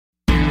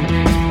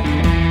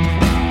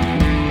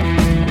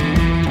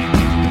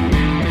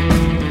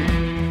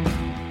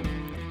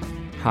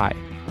Hi,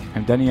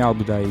 I'm Daniel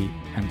Budai,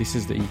 and this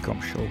is the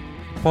Ecom Show,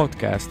 a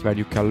podcast where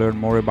you can learn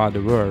more about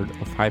the world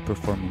of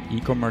high-performing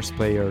e-commerce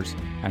players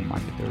and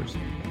marketers.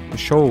 The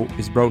show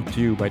is brought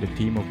to you by the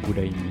team of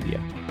Budai Media.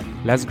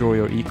 Let's grow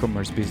your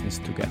e-commerce business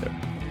together.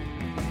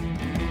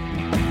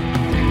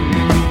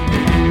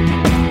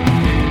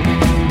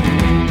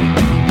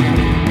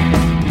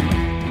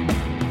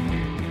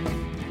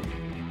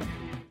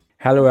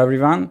 Hello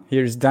everyone,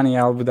 here's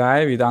Daniel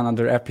Budai with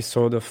another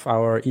episode of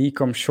our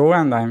Ecom Show,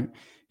 and I'm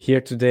here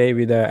today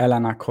with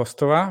Elena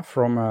Kostova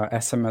from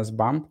SMS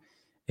Bump,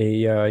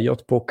 a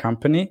yacht boat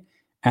company.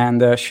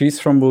 And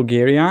she's from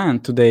Bulgaria,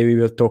 and today we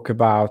will talk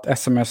about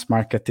SMS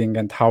marketing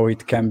and how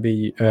it can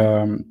be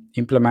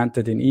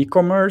implemented in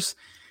e-commerce,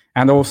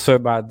 and also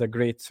about the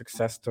great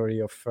success story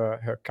of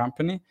her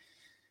company.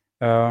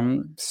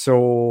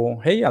 So,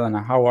 hey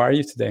Elena, how are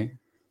you today?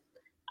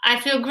 I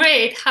feel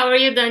great. How are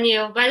you,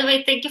 Daniel? By the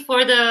way, thank you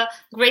for the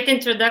great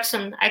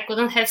introduction. I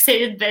couldn't have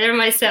said it better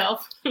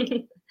myself.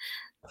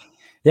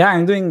 Yeah,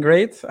 I'm doing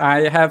great.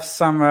 I have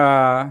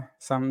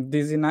some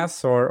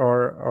dizziness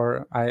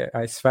or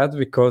I sweat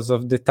because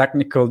of the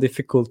technical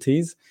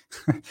difficulties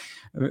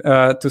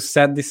to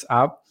set this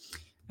up,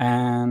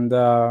 and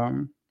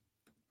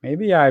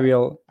maybe I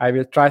will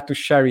try to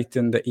share it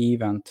in the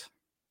event.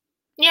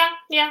 Yeah,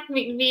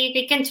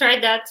 we can try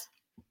that.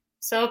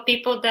 So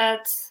people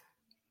that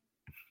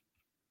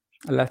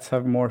let's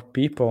have more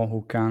people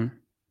who can.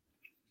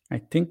 I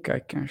think I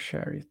can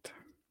share it.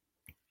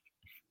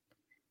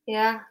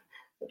 Yeah.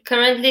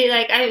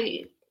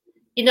 Currently,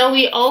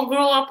 we all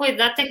grew up with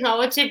that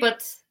technology,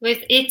 but with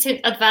its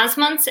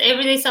advancements,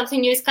 every day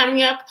something new is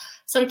coming up.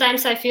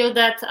 Sometimes I feel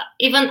that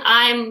even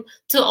I'm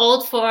too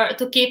old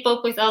to keep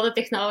up with all the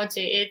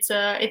technology. It's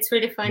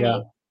really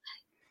funny.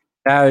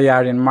 Yeah, we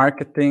are in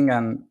marketing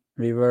and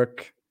we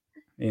work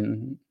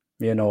in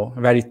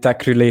very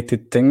tech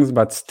related things,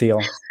 but still.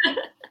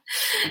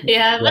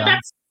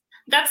 But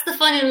that's the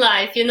fun in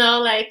life,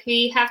 like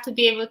we have to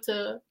be able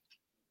to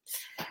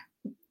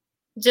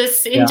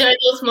just enjoy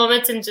those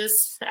moments and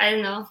just, I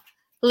don't know,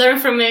 learn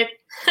from it.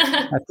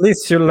 At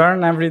least you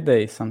learn every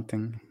day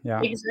something.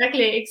 Yeah.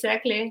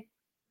 Exactly.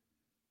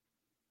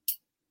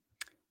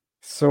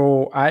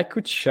 So I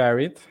could share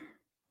it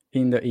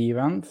in the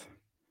event.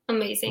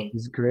 Amazing.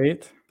 It's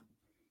great.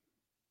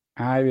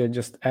 I will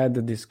just add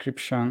the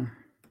description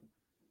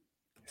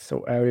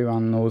so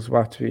everyone knows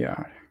what we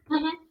are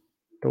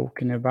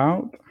talking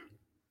about.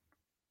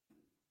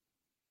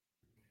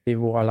 Et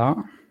voila.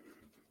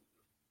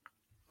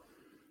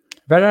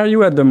 Where are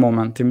you at the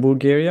moment? In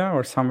Bulgaria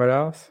or somewhere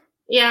else?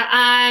 Yeah,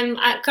 I'm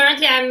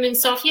currently in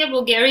Sofia,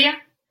 Bulgaria,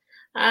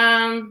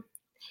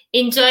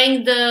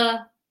 enjoying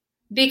the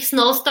big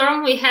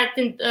snowstorm we had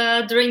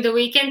during the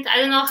weekend. I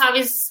don't know how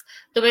is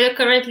the weather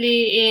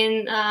currently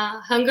in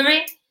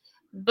Hungary,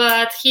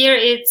 but here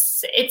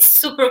it's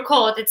super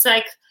cold. It's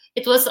like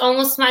it was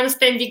almost minus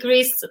 10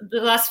 degrees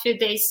the last few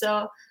days,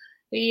 so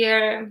we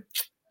are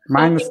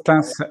minus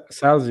 10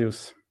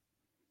 Celsius.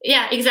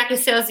 Yeah, exactly,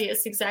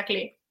 Celsius,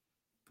 exactly.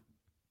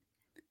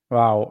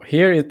 Wow,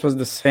 here it was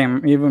the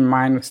same, even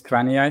minus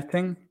 20, I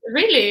think.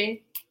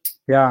 Really?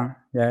 Yeah.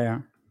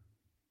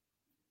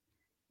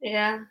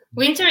 Yeah,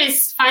 winter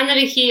is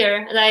finally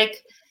here.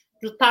 Like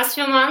the past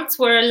few months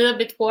were a little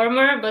bit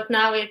warmer, but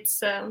now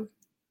it's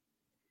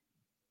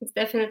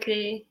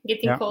definitely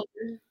getting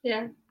colder.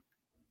 Yeah.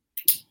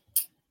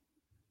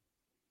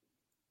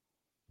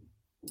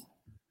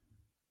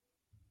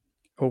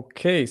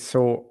 Okay,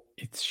 so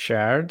it's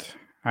shared.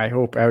 I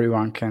hope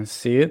everyone can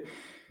see it.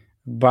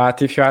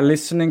 But if you are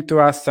listening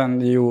to us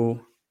and you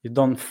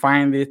don't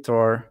find it,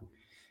 or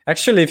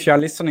actually if you are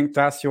listening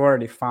to us, you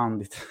already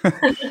found it.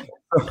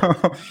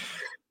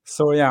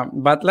 So yeah,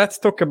 but let's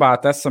talk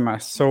about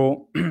SMS.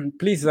 So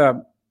please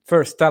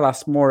first tell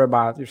us more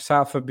about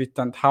yourself a bit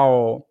and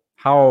how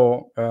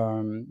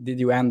did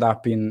you end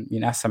up in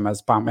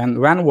SMS Bump, and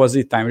when was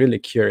it? I'm really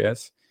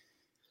curious.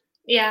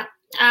 Yeah.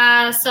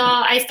 So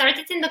I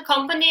started in the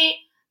company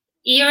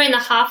a year and a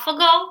half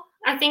ago,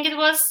 I think it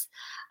was.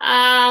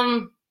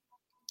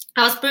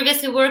 I was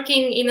previously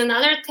working in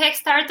another tech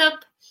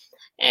startup,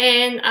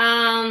 and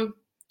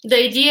the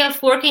idea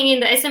of working in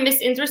the SMS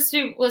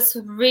industry was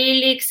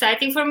really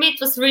exciting for me.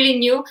 It was really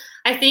new.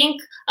 I think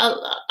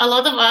a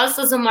lot of us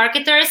as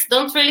marketers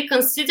don't really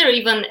consider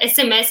even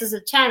SMS as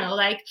a channel.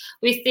 Like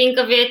we think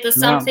of it as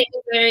something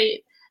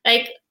very,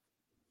 like,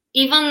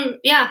 even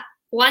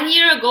 1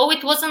 year ago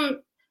it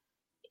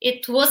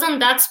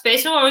wasn't that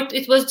special, or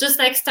it was just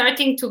like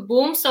starting to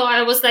boom. So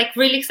I was like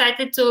really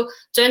excited to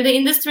join the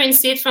industry and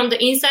see it from the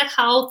inside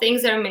how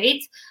things are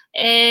made.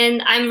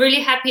 And I'm really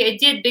happy I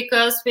did,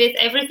 because with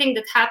everything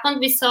that happened,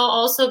 we saw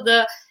also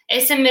the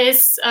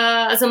SMS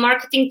as a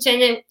marketing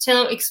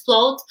channel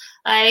explode.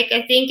 Like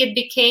I think it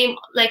became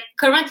like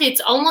currently it's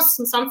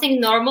almost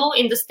something normal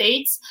in the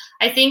States.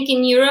 I think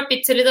in Europe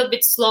it's a little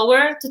bit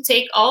slower to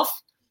take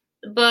off,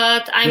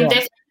 but I'm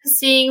definitely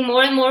seeing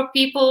more and more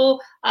people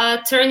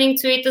turning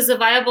to it as a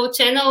viable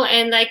channel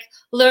and like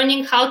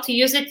learning how to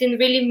use it in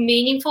really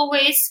meaningful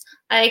ways.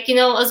 Like,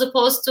 as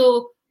opposed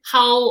to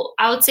how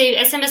I would say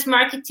SMS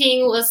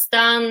marketing was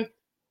done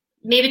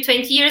maybe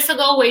 20 years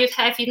ago, where you'd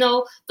have,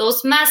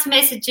 those mass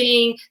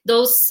messaging,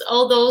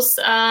 all those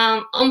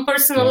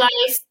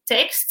unpersonalized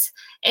texts.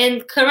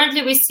 And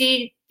currently we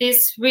see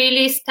this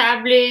really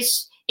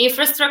established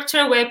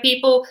infrastructure where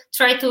people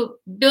try to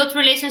build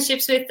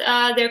relationships with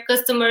their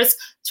customers,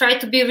 try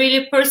to be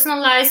really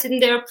personalized in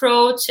their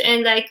approach,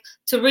 and like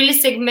to really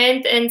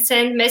segment and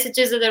send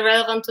messages that are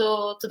relevant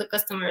to the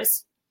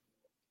customers.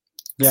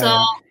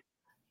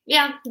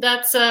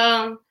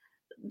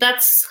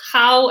 That's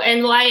how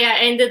and why I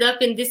ended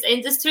up in this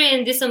industry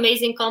and this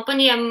amazing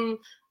company. I'm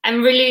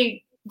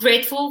really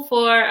grateful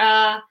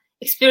for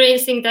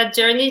experiencing that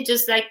journey,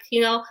 just like,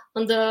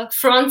 on the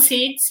front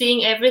seat,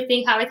 seeing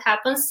everything, how it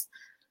happens.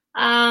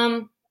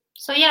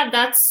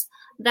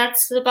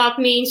 That's about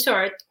me in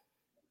short.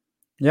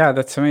 Yeah,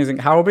 that's amazing.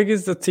 How big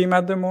is the team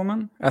at the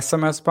moment,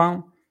 SMS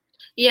Bomb?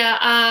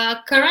 Yeah,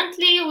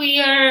 currently we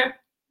are,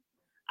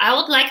 I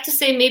would like to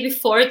say maybe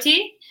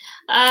 40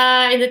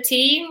 in the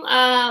team.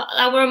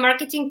 Our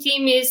marketing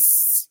team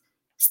is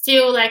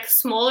still like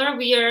smaller.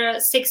 We are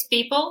 6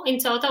 people in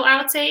total, I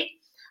would say.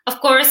 Of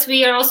course,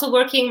 we are also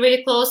working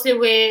really closely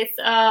with,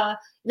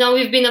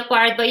 we've been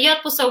acquired by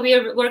Yotpo, so we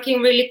are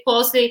working really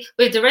closely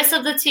with the rest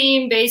of the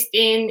team based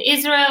in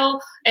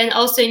Israel and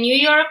also in New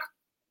York.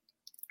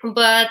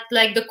 But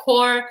like the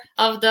core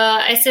of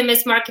the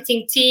SMS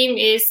marketing team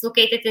is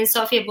located in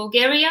Sofia,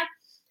 Bulgaria.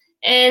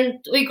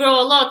 And we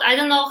grow a lot. I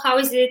don't know how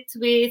is it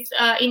with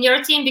in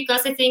your team,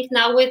 because I think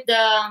now with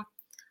the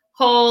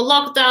whole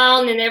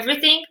lockdown and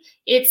everything,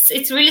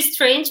 it's really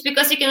strange,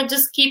 because you cannot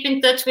just keep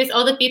in touch with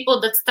all the people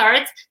that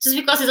start just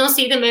because you don't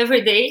see them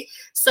every day.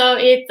 So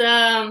it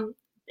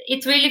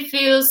really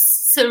feels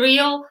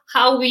surreal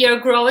how we are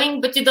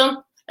growing, but you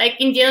don't, like,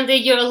 in the end of the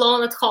day, you're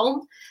alone at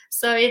home.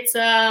 So it's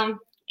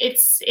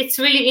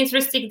really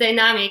interesting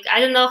dynamic.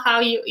 I don't know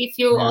if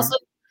you also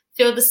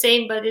feel the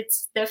same, but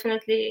it's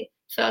definitely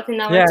felt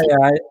in our team.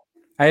 Yeah.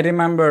 I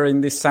remember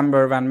in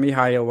December when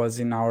Mihail was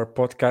in our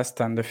podcast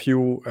and a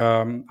few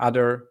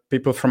other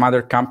people from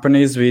other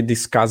companies, we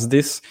discussed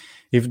this,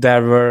 if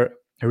there were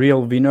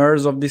real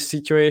winners of this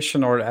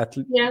situation, or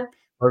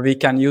or we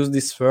can use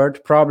this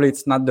word. Probably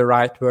it's not the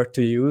right word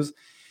to use,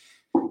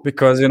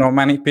 because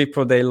many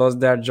people, they lost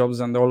their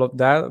jobs and all of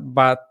that.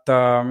 But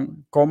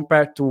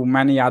compared to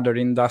many other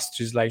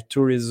industries like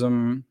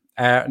tourism,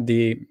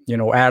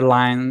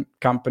 airline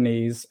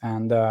companies,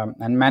 and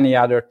many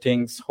other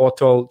things,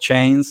 hotel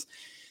chains,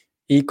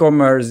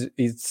 e-commerce,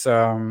 it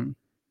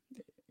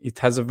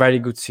has a very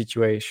good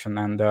situation.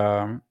 And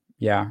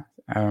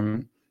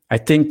I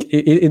think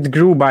it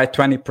grew by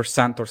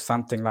 20% or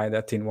something like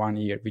that in 1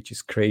 year, which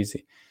is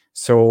crazy.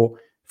 So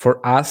for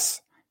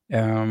us,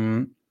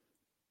 and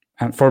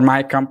for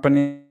my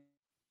company,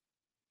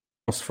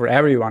 for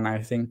everyone,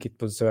 I think it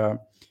was a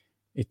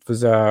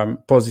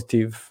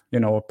positive,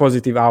 a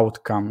positive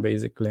outcome,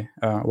 basically,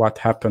 what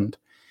happened.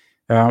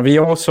 We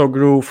also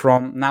grew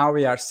from, now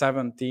we are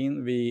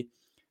 17.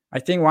 I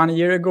think 1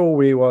 year ago,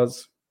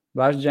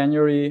 last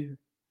January,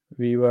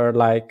 we were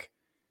like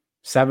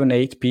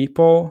 7-8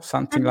 people,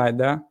 something like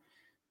that.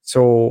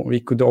 So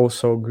we could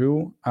also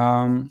grow.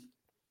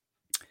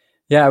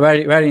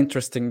 Very, very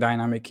interesting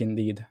dynamic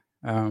indeed.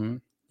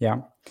 And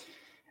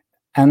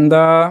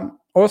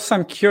also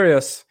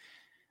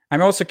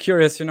I'm also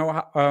curious,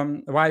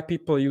 why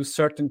people use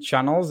certain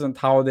channels and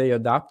how they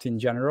adapt in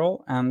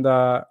general. And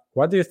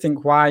what do you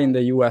think, why in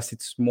the US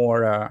it's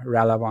more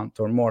relevant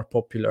or more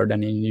popular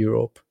than in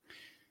Europe?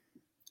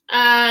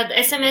 The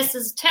SMS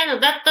as a channel,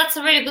 that's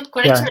a very good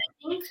question, I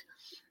think.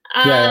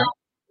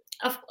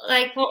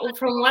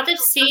 From what I've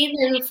seen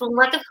and from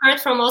what I've heard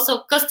from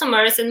also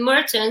customers and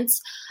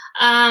merchants,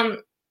 I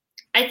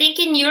think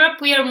in Europe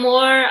we are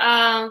more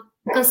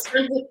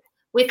concerned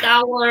with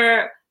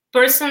our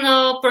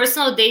personal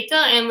data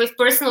and with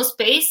personal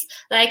space.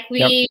 Like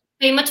we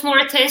pay much more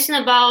attention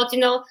about,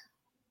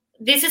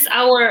 this is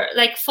our,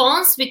 like,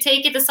 phones, we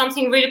take it as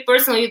something really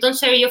personal. You don't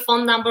share your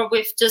phone number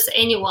with just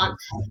anyone.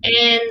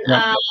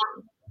 And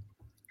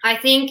I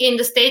think in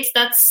the States,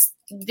 that's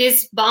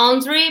this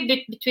boundary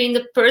between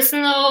the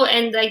personal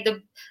and like the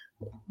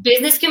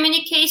business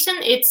communication,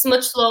 it's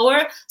much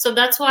lower. So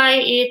that's why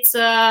it's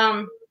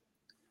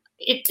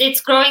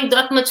growing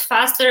that much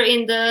faster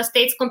in the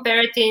States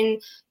compared in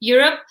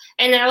Europe.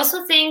 And I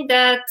also think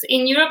that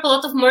in Europe, a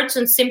lot of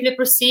merchants simply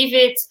perceive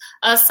it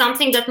as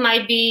something that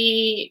might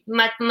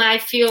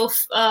feel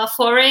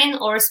foreign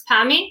or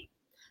spammy.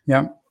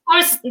 Yeah. Of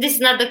course, this is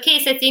not the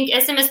case. I think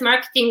SMS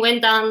marketing, when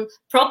done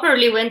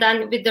properly, when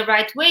done with the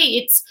right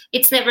way,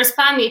 it's never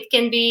spammy. It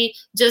can be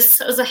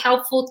just as a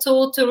helpful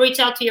tool to reach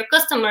out to your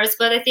customers.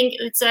 But I think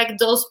it's like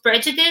those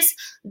prejudices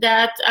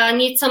that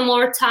need some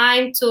more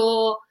time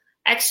to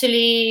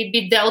actually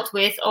be dealt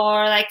with,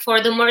 or like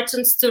for the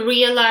merchants to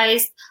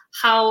realize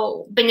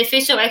how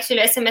beneficial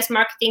actually SMS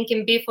marketing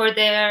can be for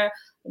their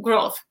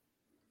growth.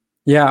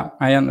 Yeah,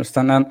 I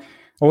understand. And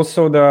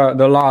also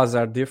the laws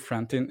are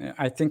different.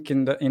 I think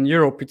in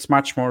Europe it's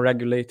much more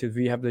regulated.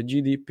 We have the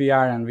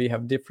GDPR and we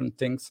have different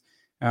things.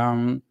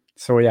 And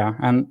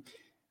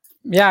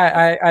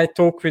I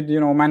talk with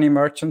many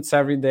merchants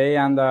every day,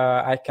 and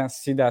I can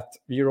see that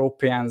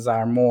Europeans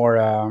are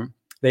more.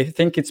 They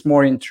think it's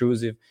more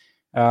intrusive.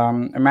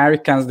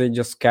 Americans, they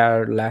just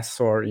care less,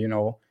 or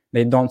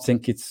they don't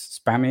think it's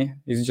spammy.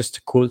 It's just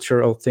a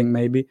cultural thing,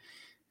 maybe.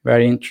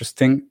 Very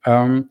interesting.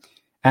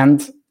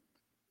 And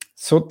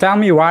so, tell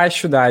me, why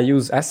should I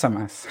use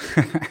SMS?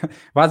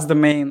 What's the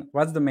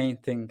main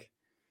thing?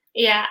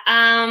 Yeah,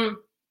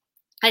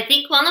 I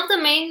think one of the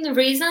main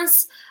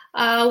reasons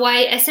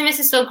why SMS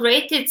is so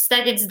great is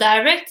that it's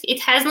direct. It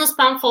has no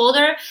spam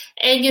folder,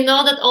 and you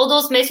know that all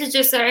those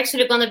messages are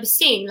actually going to be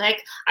seen.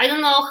 Like, I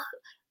don't know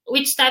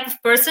which type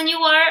of person you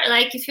are.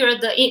 Like, if you're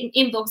the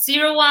inbox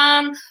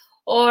 01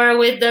 or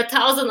with the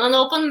 1,000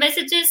 unopened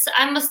messages,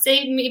 I must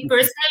say, me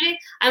personally,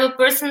 I'm a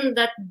person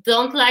that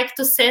don't like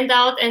to send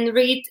out and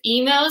read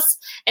emails,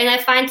 and I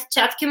find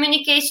chat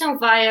communication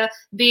via,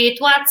 be it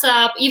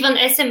WhatsApp, even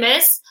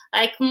SMS,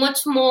 like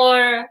much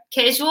more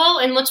casual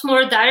and much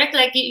more direct.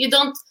 Like you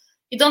don't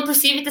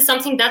perceive it as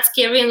something that's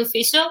scary and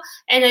official.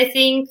 And I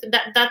think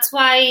that's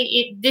why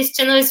this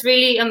channel is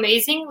really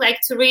amazing, like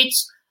to reach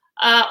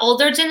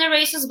older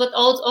generations, but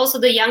also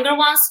the younger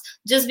ones,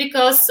 just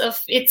because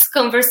of its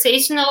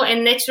conversational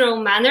and natural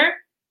manner.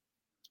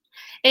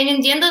 And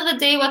in the end of the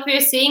day, what we're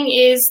seeing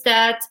is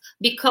that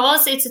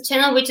because it's a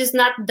channel which is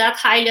not that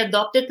highly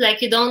adopted, like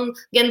you don't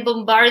get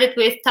bombarded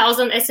with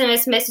 1,000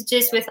 SMS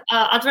messages with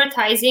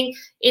advertising,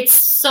 it's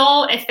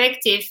so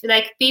effective.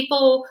 Like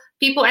people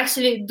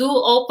actually do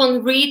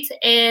open, read,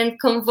 and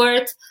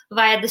convert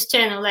via this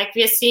channel. Like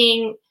we're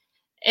seeing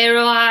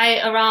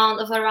ROI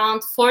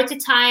around 40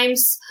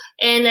 times,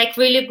 and like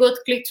really good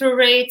click-through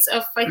rates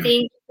of, I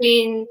think,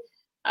 between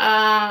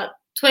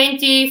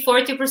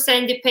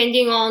 20-40%,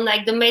 depending on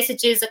like the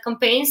messages, the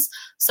campaigns.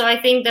 So I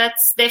think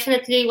that's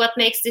definitely what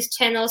makes this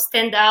channel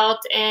stand out,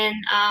 and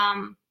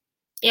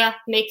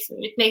makes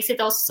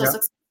it also so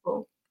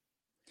successful.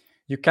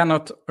 You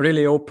cannot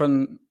really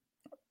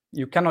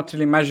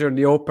measure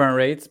the open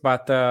rates,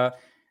 but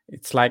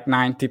it's like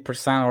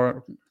 90%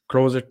 or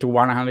closer to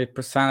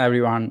 100%.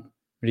 Everyone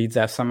reads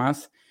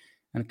SMS,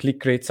 and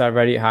click rates are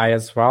very high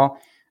as well.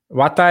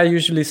 What I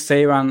usually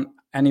say when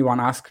anyone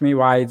asks me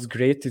why it's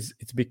great is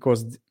it's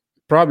because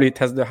probably it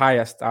has the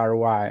highest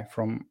ROI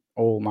from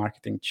all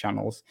marketing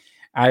channels.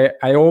 I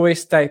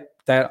always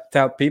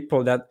tell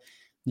people that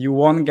you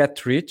won't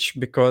get rich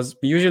because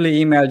usually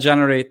email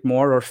generate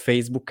more, or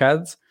Facebook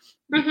ads,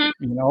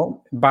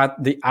 but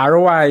the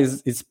ROI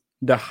is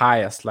the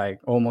highest,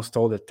 like almost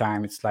all the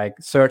time. It's like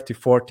 30,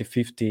 40,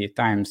 50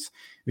 times,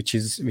 which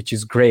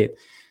is great.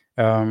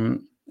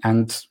 And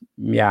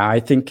I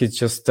think it's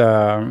just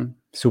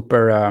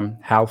super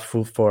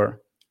helpful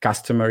for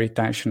customer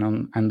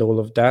retention and all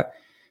of that.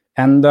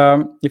 And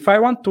if I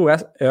want to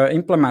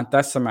implement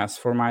SMS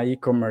for my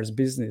e-commerce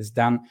business,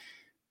 then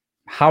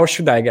how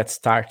should I get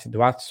started?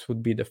 What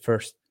would be the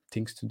first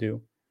things to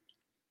do?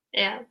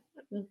 Yeah,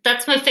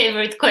 that's my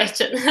favorite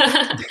question.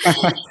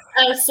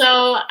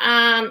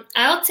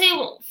 I would say,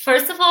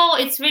 first of all,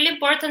 it's really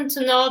important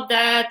to know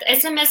that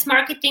SMS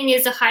marketing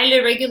is a highly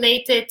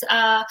regulated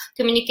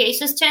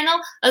communications channel.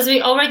 As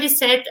we already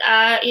said,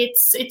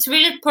 it's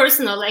really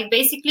personal. Like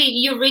basically,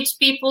 you reach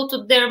people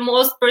to their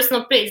most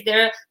personal place,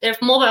 their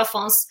mobile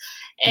phones,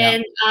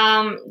 and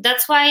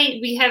that's why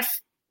we have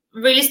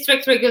really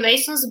strict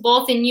regulations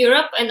both in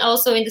Europe and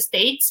also in the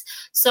States.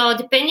 So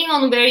depending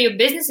on where your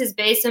business is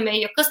based and where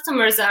your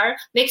customers are,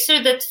 make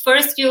sure that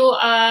first you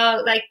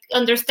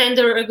understand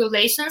the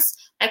regulations.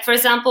 Like for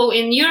example,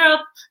 in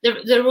Europe,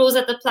 the rules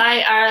that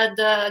apply are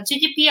the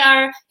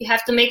GDPR. You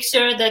have to make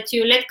sure that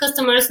you let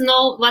customers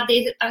know what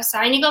they are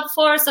signing up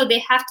for. So they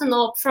have to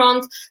know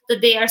upfront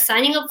that they are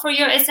signing up for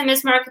your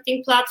SMS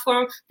marketing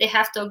platform. They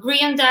have to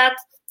agree on that.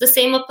 The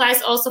same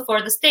applies also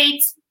for the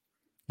States.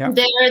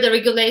 There, the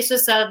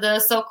regulations are the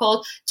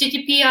so-called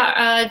CTPA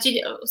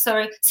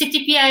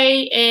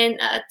and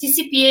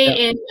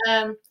TCPA,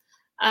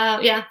 and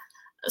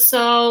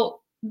So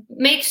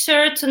make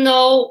sure to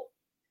know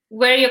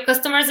where your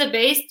customers are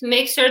based.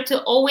 Make sure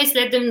to always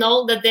let them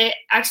know that they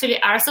actually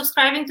are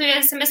subscribing to your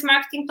SMS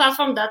marketing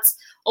platform. That's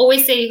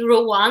always a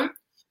rule one.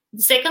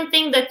 The second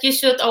thing that you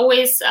should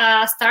always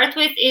start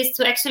with is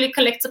to actually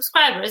collect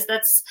subscribers.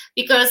 That's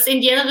because in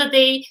the end of the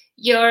day,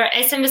 your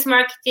SMS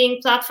marketing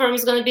platform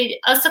is going to be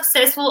as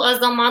successful as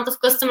the amount of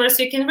customers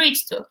you can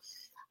reach to.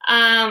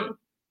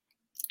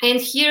 And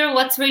here,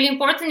 what's really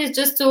important is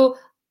just to,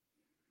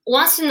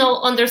 once you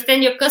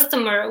understand your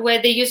customer,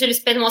 where they usually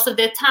spend most of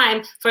their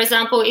time. For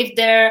example, if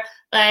they're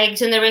like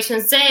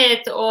Generation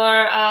Z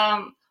or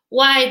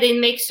Y,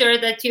 then make sure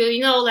that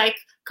you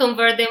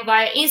convert them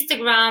via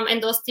Instagram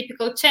and those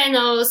typical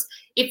channels.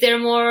 If they're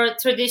more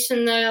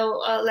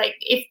traditional,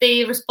 if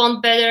they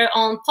respond better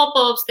on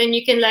pop-ups, then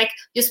you can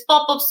use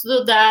pop-ups to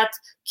do that.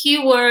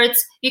 Keywords,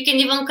 you can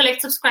even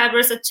collect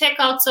subscribers at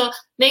checkout. So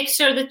make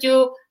sure that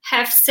you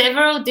have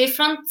several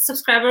different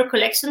subscriber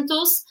collection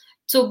tools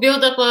to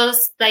build up a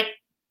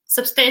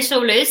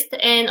substantial list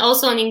and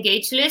also an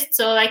engaged list.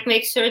 So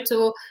make sure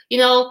to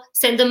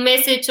send a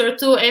message or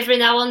two every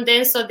now and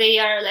then, so they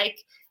are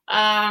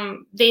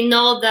they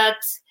know that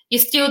you're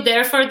still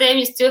there for them,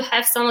 you still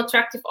have some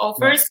attractive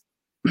offers.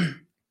 Yeah.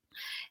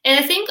 And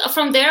I think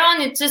from there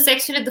on, it's just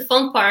actually the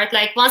fun part.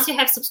 Like once you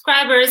have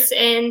subscribers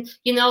and,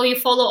 you know, you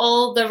follow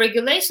all the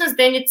regulations,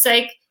 then it's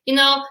like, you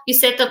know, you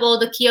set up all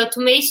the key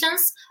automations.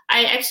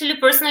 I actually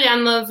personally,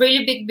 I'm a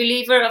really big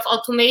believer of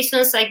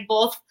automations, like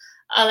both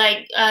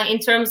in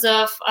terms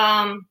of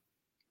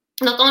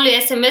not only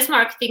SMS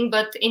marketing,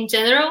 but in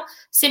general,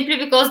 simply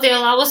because they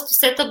allow us to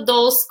set up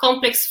those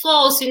complex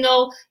flows. You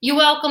know, you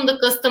welcome the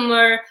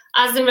customer,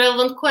 ask them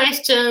relevant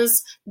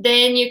questions,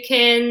 then you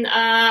can,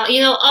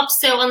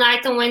 upsell an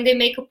item when they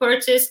make a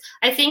purchase.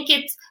 I think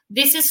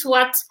this is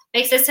what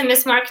makes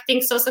SMS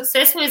marketing so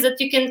successful, is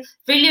that you can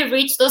really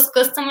reach those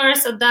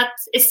customers at that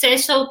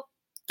essential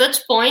touch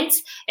point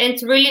and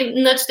really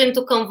nudge them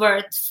to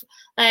convert.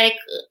 Like,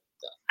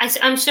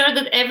 I'm sure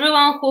that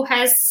everyone who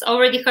has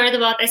already heard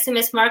about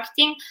SMS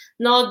marketing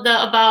knows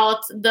about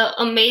the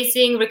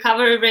amazing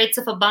recovery rates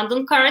of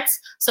abandoned carts.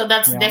 So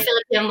that's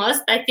definitely a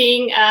must. I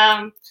think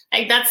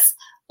that's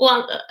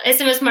one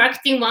SMS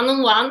marketing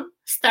one-on-one.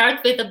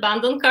 Start with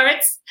abandoned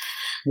carts.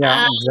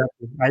 Yeah,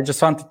 exactly. I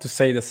just wanted to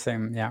say the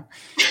same. Yeah.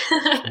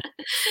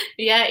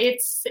 Yeah,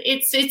 it's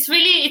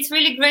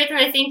really great, and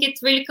I think it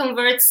really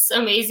converts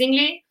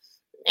amazingly.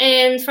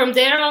 And from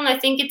there on, I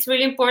think it's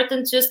really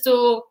important just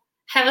to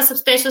have a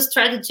substantial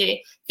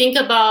strategy. Think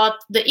about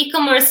the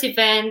e-commerce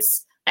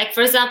events. Like,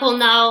 for example,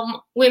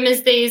 now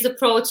Women's Day is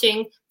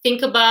approaching.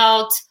 Think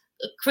about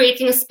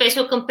creating a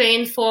special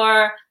campaign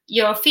for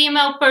your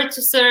female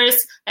purchasers,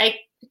 like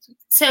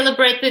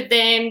celebrate with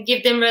them,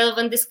 give them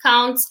relevant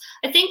discounts.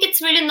 I think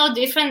it's really no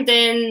different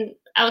than,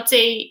 I would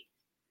say,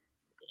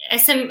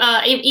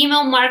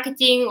 email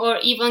marketing or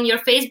even your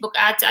Facebook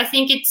ads. I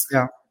think it's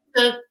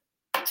the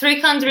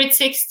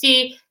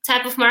 360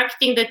 type of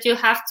marketing that you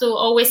have to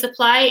always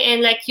apply,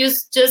 and like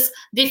use just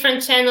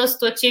different channels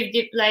to achieve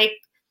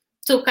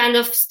to kind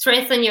of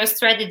strengthen your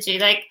strategy.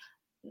 Like,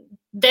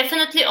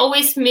 definitely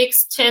always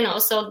mix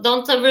channels. So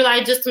don't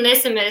rely just on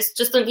SMS,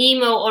 just on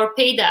email or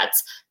paid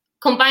ads.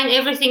 Combine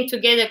everything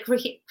together,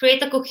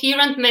 create a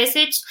coherent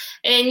message,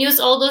 and use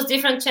all those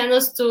different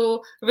channels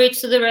to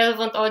reach to the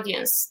relevant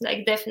audience.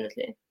 Like,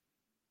 definitely.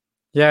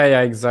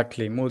 Yeah,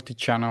 exactly.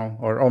 Multi-channel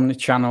or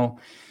omnichannel.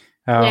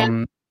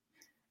 And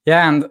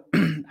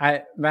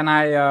when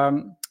I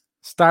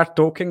start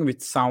talking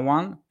with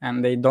someone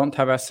and they don't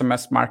have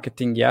SMS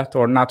marketing yet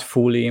or not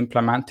fully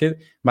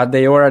implemented, but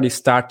they already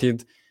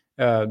started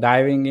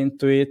diving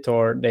into it,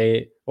 or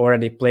they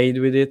already played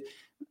with it,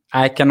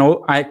 I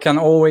can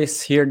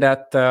always hear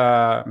that,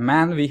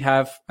 man, we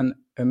have an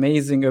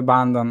amazing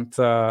abundant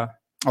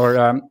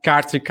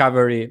cart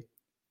recovery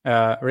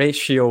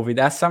ratio with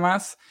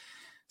SMS.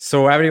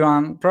 So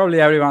everyone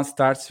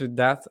starts with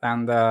that,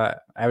 and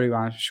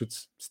everyone should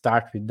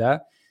start with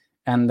that,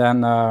 and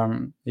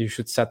then you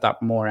should set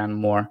up more and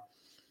more.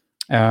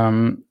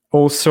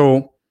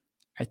 Also,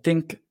 I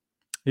think,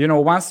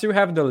 once you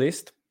have the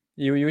list,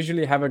 you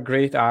usually have a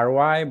great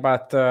ROI,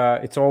 but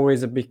it's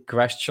always a big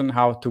question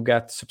how to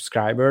get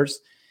subscribers,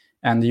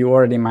 and you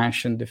already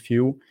mentioned a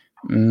few.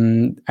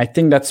 I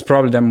think that's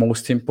probably the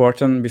most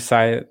important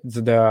besides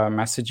the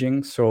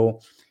messaging. So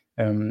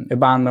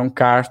abandoned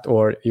cart,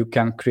 or you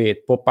can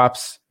create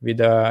pop-ups with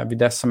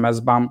SMS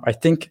bump. I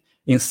think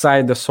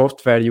inside the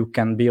software you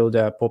can build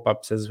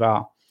pop-ups as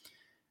well,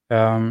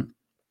 and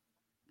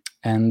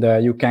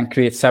you can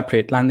create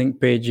separate landing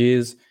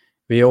pages.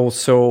 We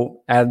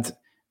also add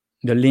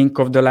the link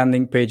of the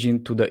landing page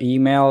into the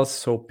emails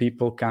so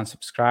people can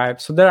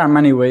subscribe. So there are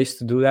many ways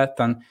to do that,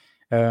 and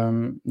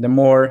the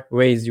more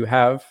ways you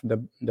have,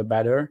 the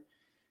better.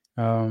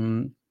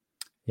 And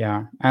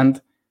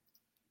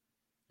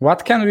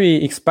what can we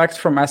expect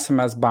from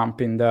SMS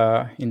bump in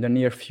the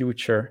near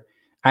future?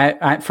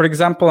 I for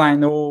example, I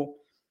know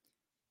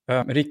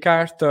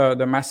Ricard,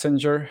 the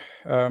messenger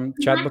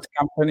chatbot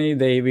company,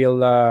 they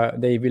will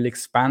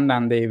expand,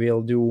 and they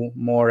will do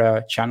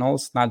more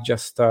channels, not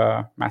just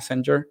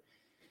messenger.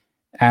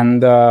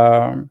 And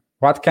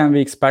what can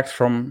we expect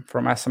from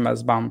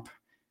SMS bump?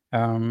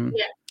 And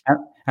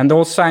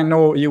also, I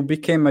know you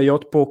became a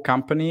Yotpo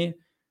company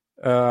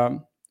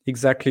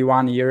exactly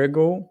 1 year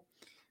ago.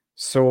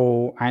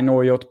 So I know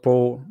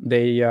Yotpo,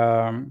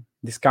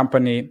 this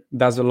company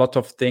does a lot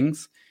of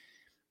things,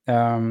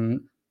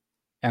 and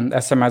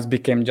SMS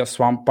became just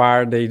one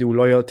part. They do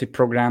loyalty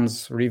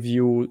programs,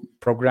 review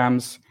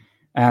programs,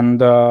 and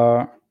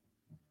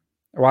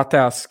what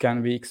else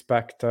can we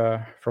expect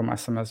from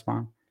SMS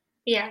One?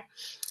 Yeah,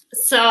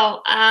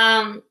 so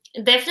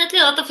definitely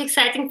a lot of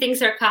exciting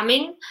things are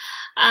coming.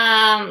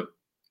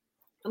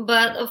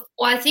 But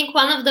I think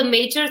one of the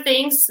major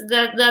things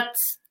that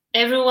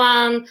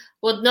everyone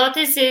would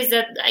notice is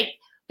that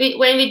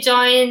when we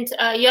joined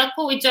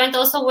Yotpo, we joined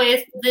also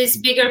with this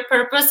bigger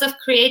purpose of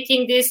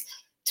creating this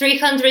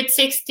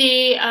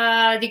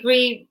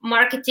 360-degree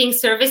marketing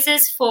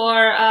services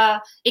for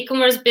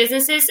e-commerce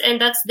businesses, and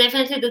that's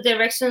definitely the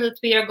direction that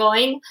we are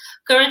going.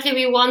 Currently,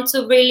 we want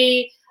to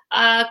really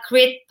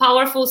create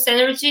powerful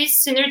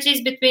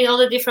synergies between all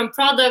the different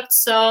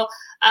products. So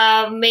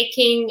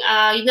making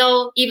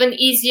even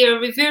easier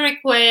review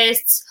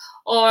requests,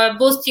 or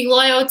boosting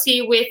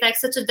loyalty with like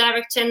such a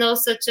direct channel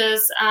such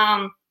as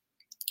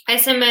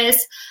SMS,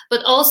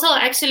 but also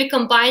actually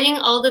combining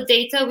all the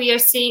data we are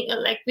seeing,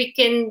 like we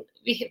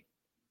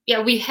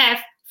have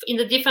in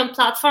the different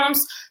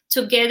platforms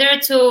together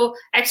to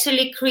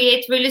actually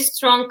create really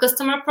strong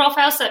customer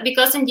profiles.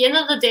 Because in the end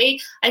of the day,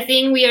 I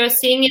think we are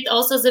seeing it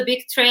also as a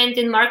big trend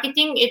in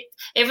marketing.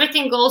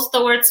 Everything goes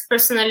towards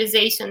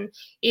personalization.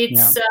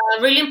 It's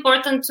really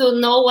important to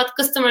know what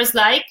customers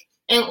like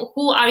and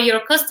who are your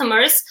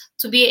customers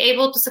to be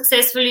able to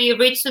successfully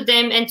reach to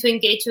them and to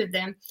engage with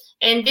them.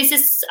 And this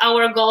is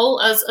our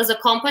goal as a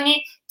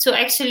company, to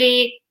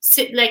actually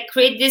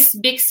create these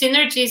big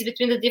synergies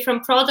between the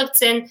different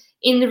products and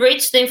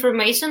enrich the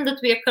information that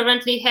we are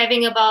currently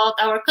having about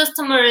our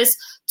customers,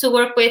 to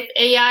work with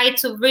AI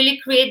to really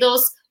create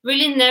those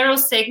really narrow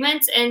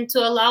segments and to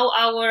allow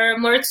our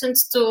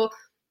merchants to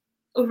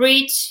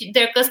reach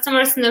their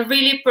customers in a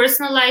really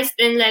personalized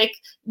and like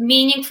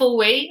meaningful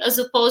way, as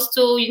opposed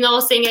to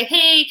saying like,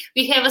 hey,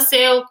 we have a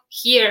sale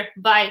here,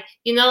 buy.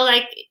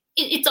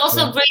 It's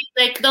also great,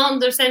 like, don't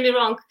understand me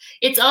wrong,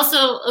 it's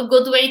also a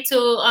good way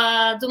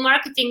to do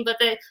marketing, but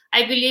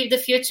I believe the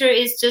future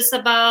is just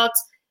about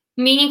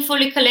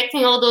meaningfully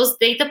collecting all those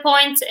data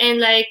points and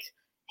like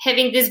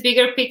having this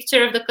bigger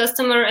picture of the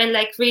customer and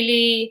like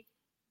really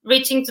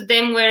reaching to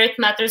them where it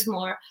matters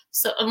most.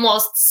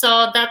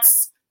 So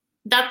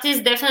that is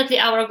definitely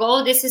our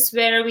goal. This is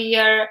where we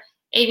are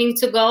aiming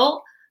to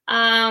go,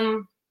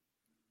 and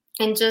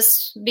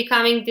just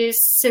becoming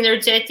this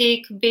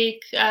synergetic, big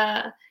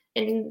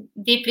and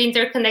deeply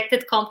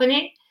interconnected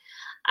company.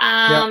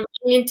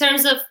 In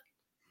terms of,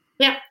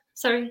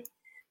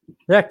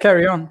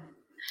 carry on.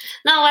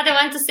 Now, what I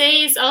want to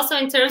say is also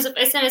in terms of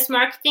SMS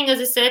marketing, as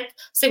I said,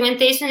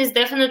 segmentation is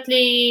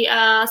definitely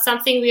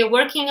something we are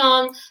working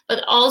on,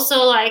 but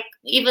also like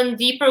even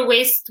deeper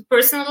ways to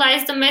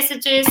personalize the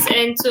messages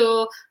and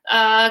to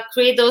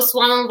create those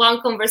one-on-one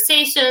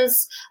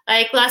conversations.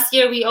 Like last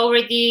year, we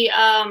already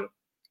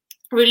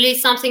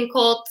released something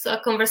called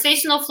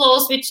conversational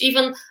flows, which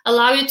even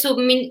allow you to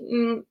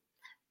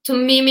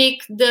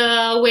mimic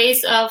the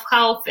ways of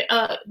how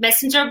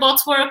messenger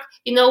bots work,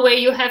 where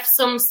you have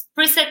some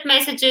preset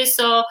messages,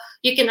 so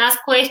you can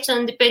ask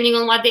questions depending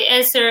on what they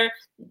answer.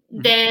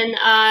 Then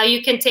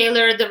you can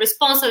tailor the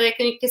response, so you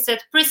can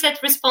set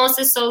preset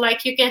responses, so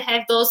like you can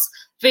have those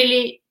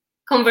really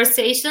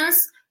conversations,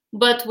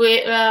 but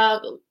with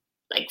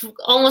like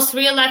almost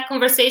real life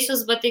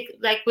conversations, but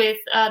with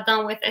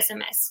done with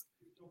SMS.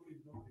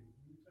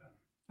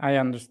 I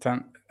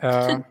understand.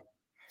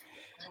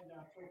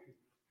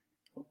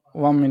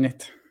 1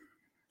 minute.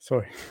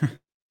 Sorry.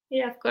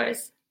 Yeah, of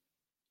course.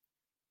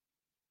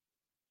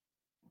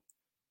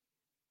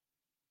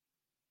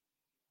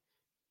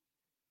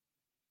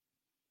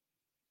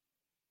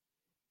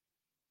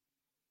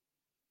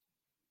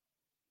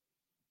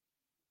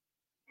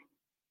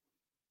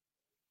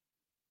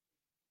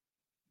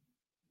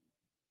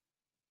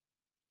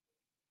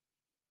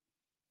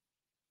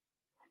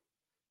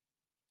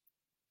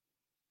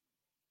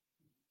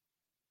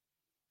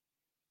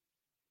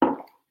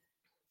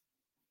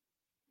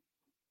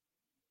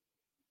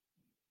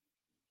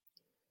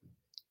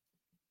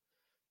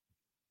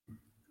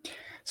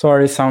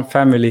 Sorry, some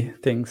family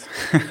things.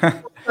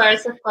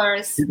 Of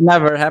course. It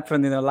never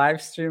happened in a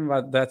live stream,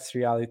 but that's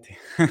reality.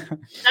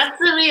 That's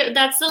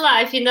the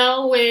life,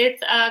 with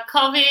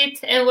COVID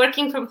and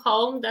working from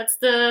home. That's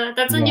a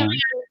new reality.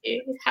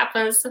 It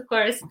happens, of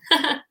course.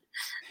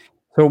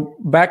 So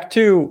back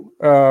to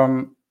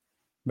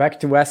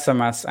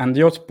SMS and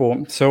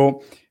Yotpo.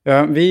 So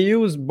we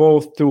use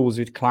both tools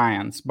with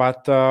clients,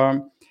 but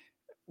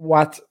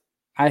what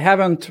we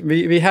haven't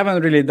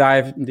really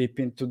dived deep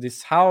into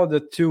this, how the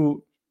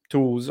two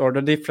tools or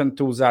the different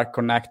tools are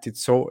connected.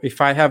 So if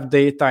I have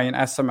data in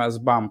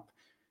SMS bump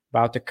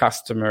about a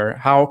customer,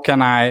 how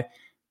can I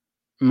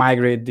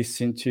migrate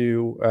this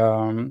into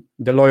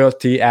the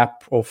loyalty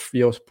app of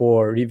Yotpo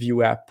or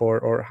review app,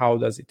 or how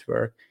does it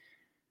work?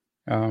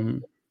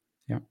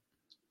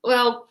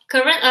 Well,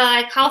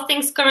 how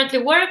things currently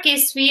work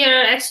is we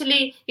are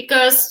actually,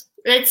 because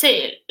let's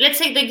say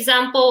the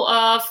example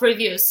of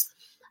reviews.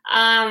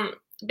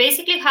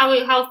 Basically,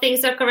 how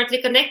things are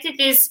currently connected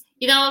is,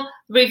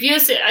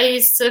 reviews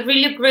is a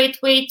really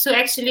great way to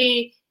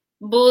actually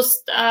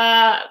boost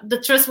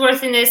the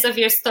trustworthiness of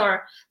your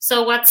store.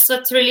 So what's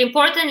really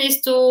important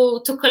is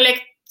to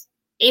collect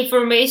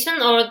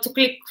information or to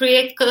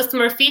create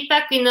customer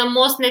feedback in the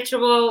most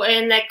natural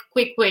and like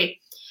quick way.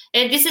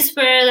 And this is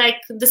where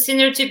like the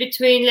synergy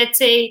between, let's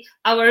say,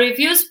 our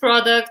reviews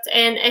product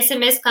and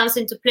SMS comes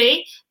into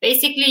play.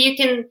 Basically, you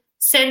can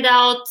send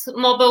out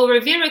mobile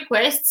review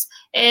requests,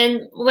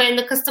 and when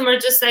the customer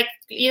just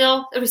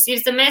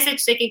receives the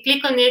message, they can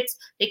click on it,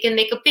 they can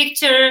make a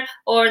picture,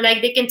 or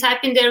like they can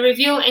type in their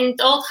review, and it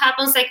all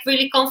happens like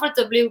really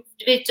comfortably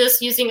with just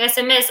using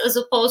SMS, as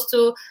opposed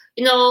to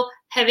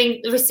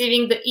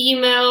receiving the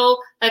email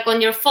like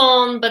on your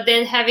phone, but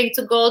then having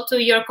to go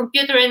to your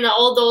computer and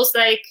all those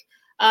like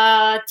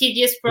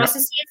tedious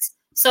processes.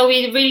 So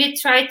we really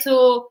try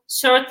to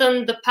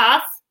shorten the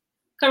path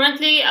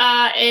currently,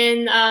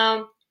 and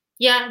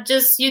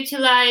just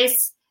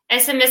utilize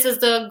SMS as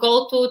the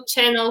go-to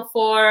channel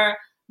for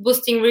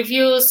boosting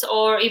reviews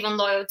or even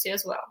loyalty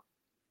as well.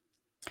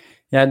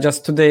 Yeah,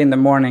 just today in the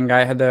morning,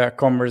 I had a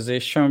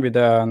conversation with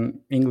an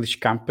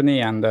English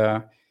company, and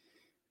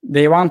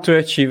they want to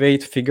achieve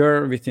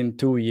 8-figure within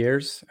 2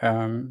 years.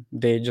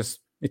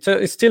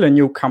 It's still a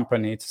new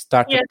company. It's a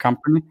startup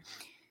company.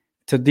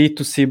 It's a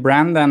D2C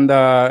brand,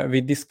 and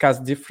we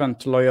discussed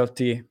different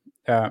loyalty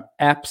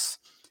apps,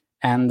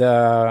 and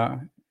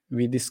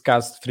we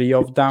discussed 3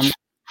 of them.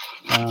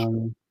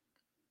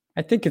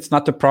 I think it's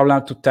not a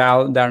problem to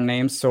tell their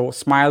names. So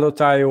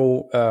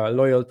Smile.io,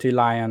 Loyalty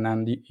Lion,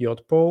 and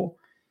Yotpo.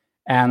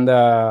 And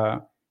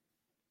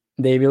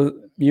they will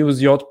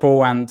use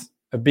Yotpo, and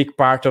a big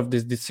part of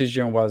this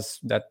decision was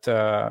that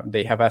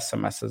they have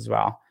SMS as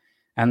well.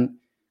 And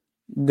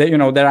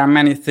there are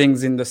many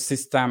things in the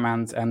system,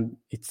 and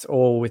it's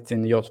all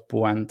within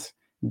Yotpo, and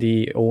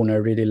the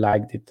owner really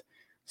liked it.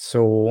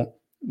 So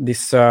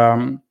this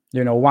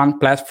one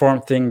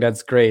platform thing,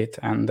 that's great,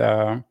 and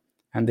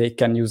they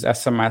can use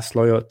SMS,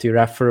 loyalty,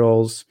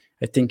 referrals,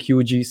 I think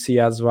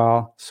UGC as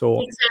well.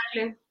 So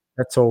exactly,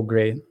 that's all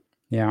great.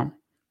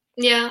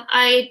 Yeah,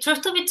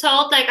 truth to be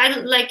told,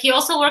 you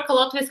also work a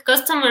lot with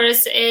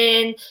customers,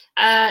 and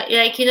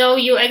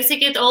you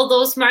execute all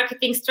those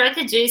marketing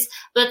strategies.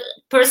 But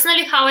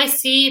personally, how I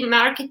see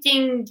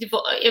marketing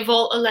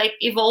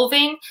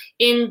evolving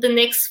in the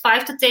next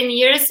 5 to 10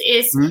 years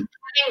is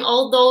having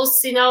all those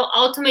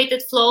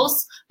automated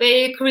flows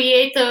where you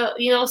create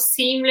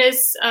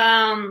seamless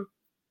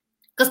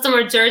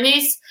customer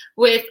journeys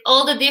with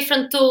all the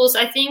different tools.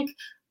 I think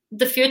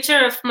the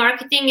future of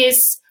marketing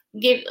is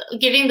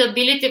giving the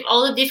ability of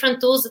all the different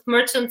tools that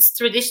merchants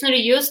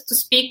traditionally use to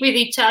speak with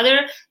each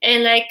other.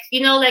 And I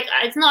don't know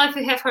if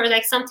you have heard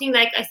something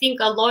like, I think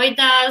Alloy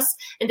does,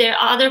 and there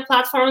are other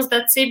platforms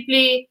that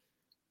simply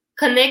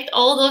connect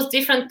all those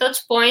different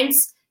touch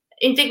points,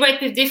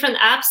 integrate with different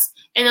apps,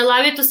 and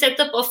allow you to set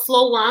up a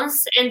flow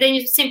once, and then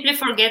you simply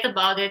forget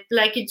about it.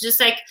 You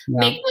just make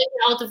money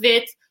out of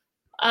it,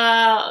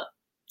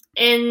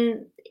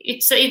 and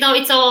it's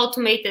all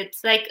automated.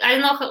 I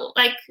don't know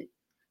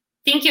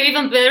think you're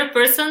even better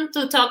person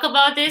to talk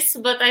about this,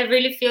 but I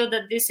really feel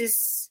that this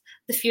is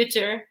the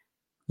future.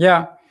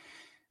 Yeah,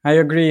 I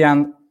agree.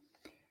 And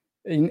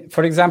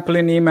for example,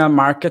 in email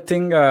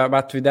marketing,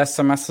 but with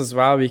SMS as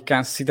well, we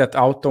can see that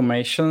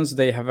automations,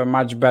 they have a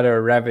much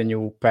better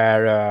revenue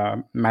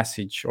per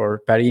message or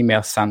per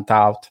email sent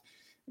out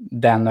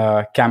than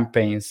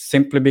campaigns,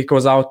 simply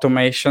because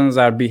automations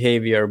are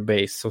behavior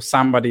based. So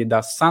somebody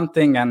does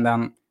something and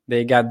then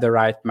they get the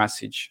right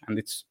message and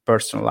it's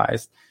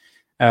personalized.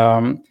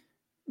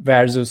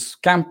 Versus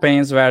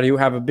campaigns where you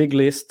have a big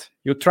list,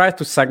 you try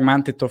to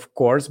segment it, of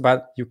course,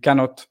 but you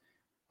cannot,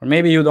 or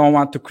maybe you don't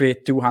want to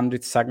create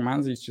 200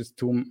 segments. It's just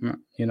too,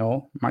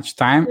 much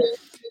time.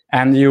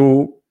 And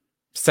you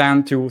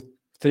send to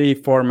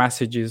 3-4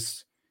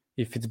 messages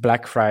if it's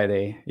Black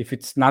Friday. If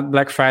it's not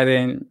Black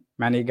Friday,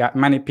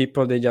 many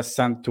people, they just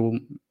send to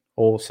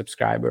all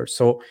subscribers.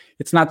 So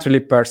it's not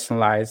really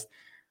personalized.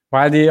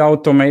 While the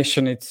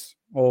automation, it's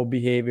all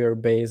behavior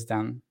based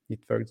and it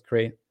works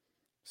great.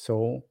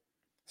 So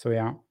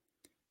yeah.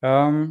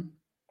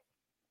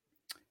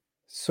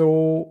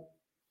 So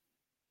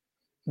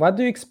what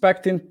do you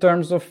expect in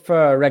terms of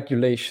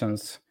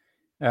regulations?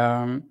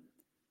 Because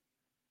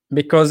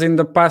in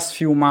the past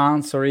few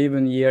months or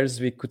even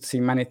years, we could see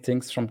many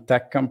things from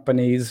tech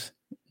companies,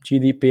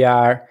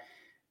 GDPR.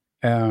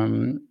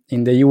 In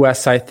the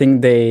US, I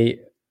think I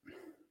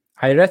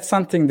read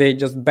something, they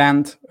just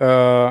banned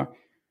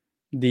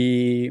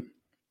the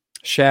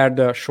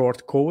shared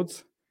short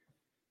codes.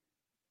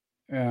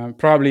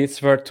 Probably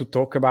it's worth to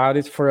talk about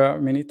it for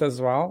a minute as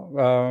well.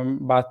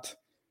 But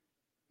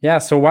yeah,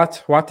 so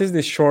what is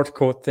this short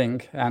code thing,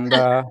 and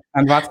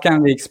what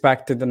can we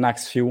expect in the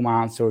next few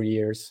months or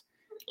years?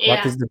 Yeah.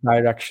 What is the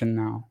direction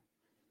now?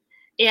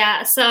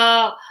 Yeah,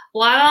 so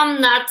while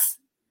I'm not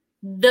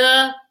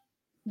the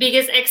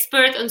biggest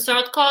expert on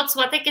short codes,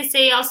 what I can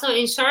say also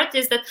in short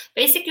is that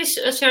basically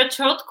shared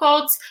short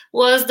codes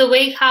was the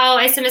way how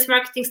SMS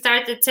marketing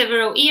started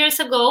several years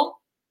ago.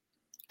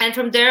 And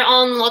from there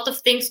on, a lot of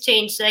things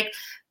changed.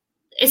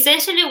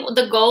 Essentially,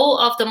 the goal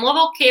of the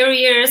mobile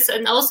carriers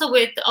and also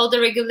with all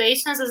the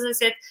regulations, as I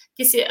said,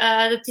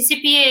 the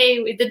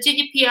TCPA, with the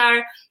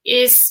GDPR,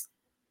 is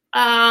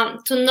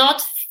to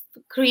not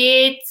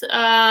create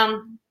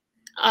a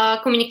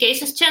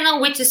communications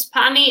channel which is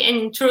spammy and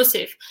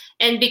intrusive.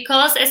 And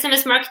because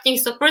SMS marketing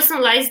is so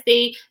personalized,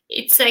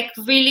 it's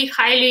really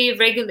highly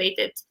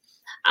regulated.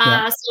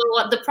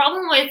 So the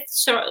problem with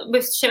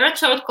shared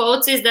short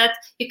codes is that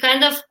you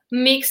kind of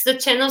mix the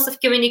channels of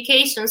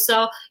communication.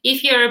 So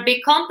if you're a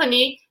big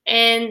company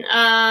and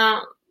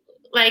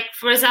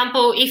for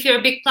example, if you're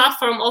a big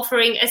platform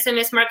offering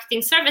SMS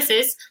marketing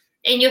services,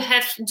 and you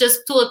have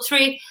just 2 or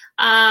 3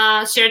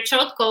 shared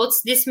shortcodes,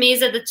 this means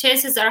that the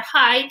chances are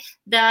high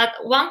that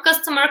one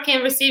customer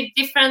can receive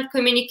different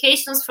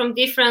communications from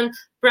different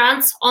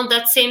brands on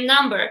that same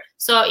number.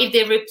 So if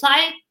they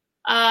reply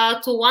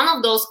to one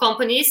of those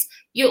companies,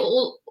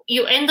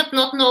 you end up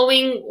not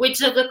knowing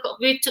which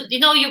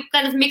you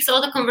kind of mix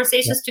all the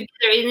conversations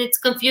together, and it's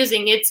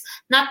confusing. It's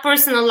not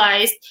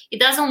personalized. It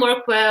doesn't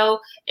work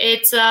well.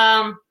 It's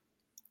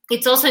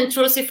also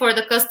intrusive for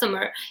the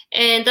customer,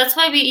 and that's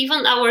why we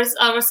even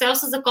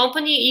ourselves as a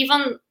company,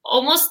 even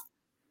almost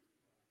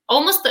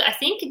I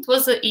think it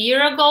was a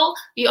year ago,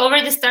 we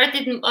already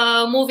started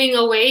moving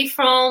away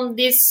from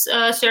these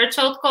shared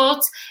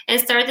shortcodes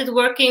and started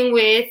working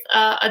with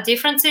a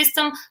different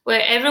system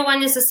where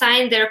everyone is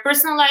assigned their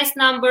personalized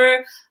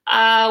number,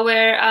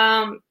 where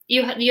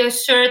you're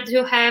sure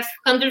to have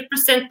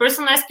 100%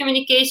 personalized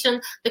communication.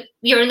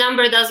 Your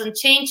number doesn't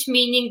change,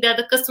 meaning that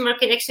the customer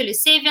can actually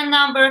save your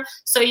number,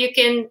 so you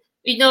can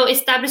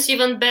establish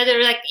even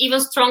better, like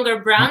even stronger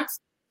brands.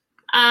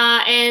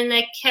 And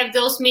like have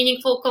those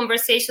meaningful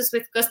conversations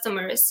with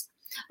customers.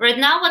 Right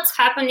now, what's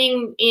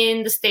happening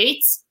in the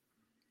States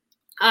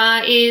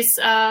is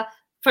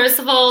first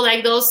of all,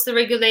 like those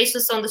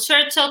regulations on the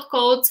shared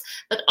shortcodes,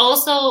 but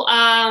also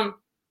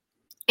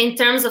in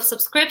terms of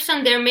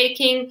subscription, they're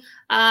making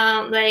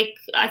like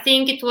I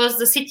think it was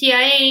the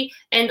CTIA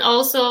and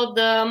also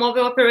the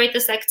mobile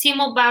operators like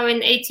T-Mobile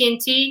and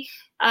AT&T.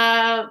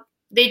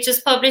 They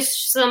just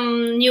published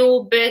some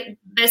new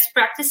best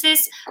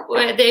practices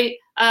where they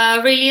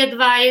really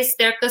advise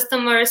their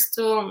customers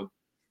to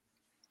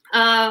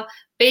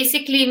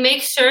basically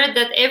make sure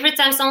that every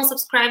time someone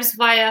subscribes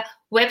via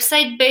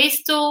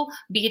website-based tool,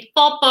 be it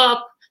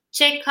pop-up,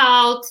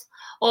 checkout,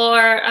 or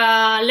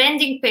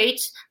landing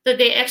page, that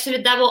they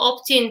actually double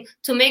opt-in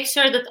to make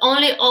sure that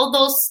only all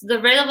the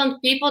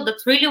relevant people that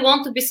really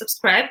want to be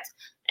subscribed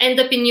end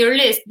up in your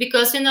list.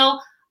 Because,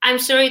 I'm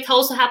sure it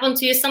also happened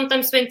to you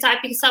sometimes when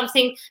typing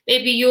something,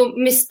 maybe you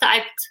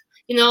mistyped,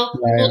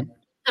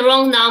 the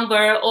wrong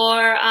number,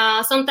 or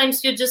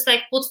sometimes you just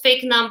like put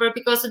fake number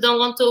because you don't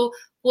want to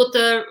put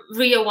a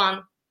real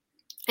one.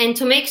 And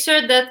to make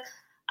sure that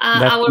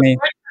that's me,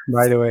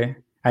 by the way.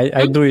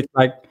 I do it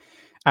like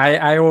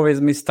I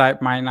always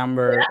mistype my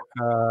number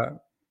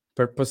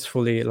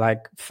purposefully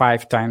like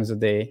 5 times a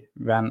day.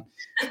 When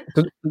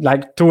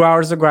like 2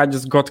 hours ago I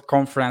just got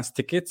conference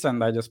tickets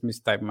and I just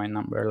mistyped my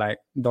number. Like,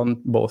 don't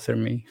bother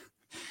me.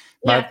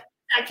 But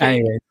exactly.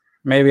 Anyway,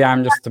 maybe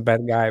I'm just a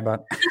bad guy,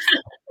 but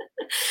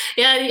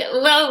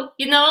well,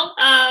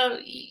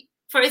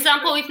 for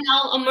example, if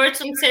now a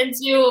merchant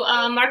sends you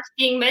a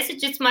marketing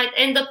message, it might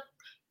end up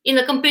in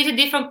a completely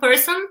different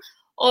person,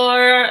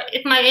 or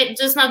it might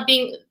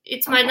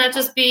not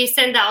just be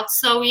sent out.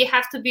 So we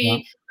have to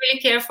be really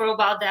careful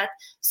about that.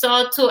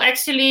 So to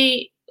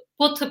actually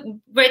put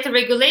greater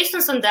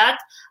regulations on that,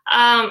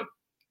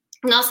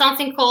 now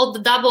something called the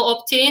double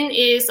opt-in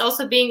is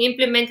also being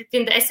implemented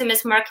in the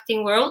SMS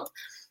marketing world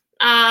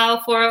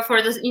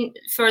for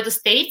the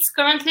States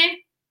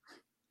currently.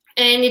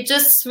 And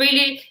it's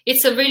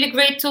a really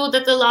great tool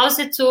that allows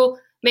you to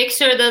make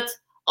sure that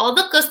all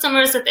the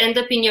customers that end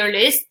up in your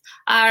list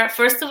are,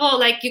 first of all,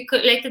 like you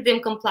collected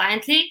them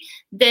compliantly,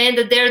 then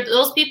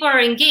those people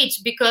are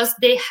engaged because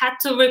they had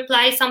to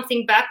reply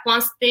something back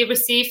once they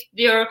received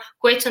your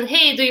question,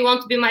 hey, do you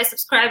want to be my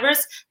subscribers?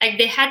 Like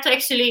they had to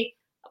actually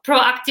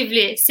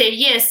proactively say,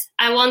 yes,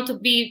 I want to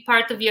be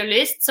part of your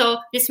list. So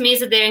this means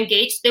that they're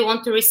engaged, they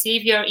want to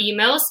receive your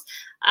emails,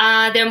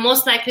 they're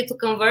most likely to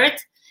convert.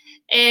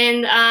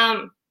 And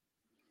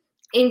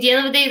in the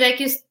end of the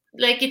day,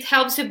 it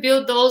helps you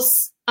build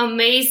those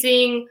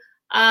amazing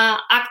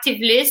active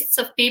lists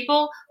of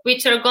people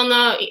which are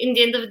gonna, in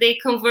the end of the day,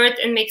 convert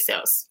and make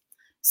sales.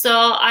 So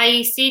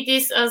I see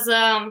this as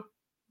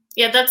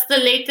that's the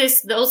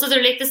latest. Those are the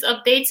latest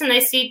updates, and I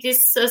see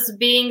this as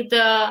being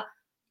the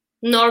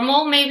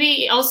normal.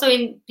 Maybe also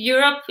in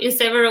Europe in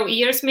several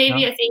years.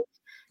 Maybe I think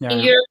in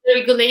Europe the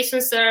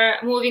regulations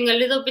are moving a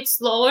little bit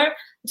slower,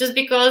 just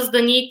because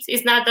the need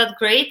is not that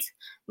great.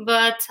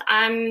 But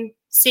I'm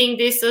seeing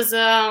this as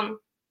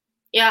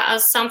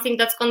as something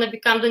that's going to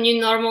become the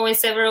new normal in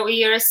several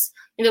years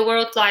in the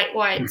world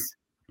wide.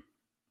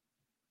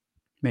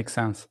 Makes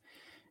sense.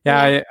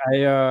 I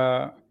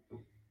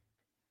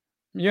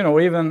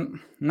even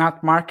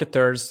not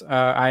marketers,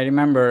 I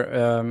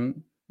remember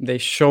they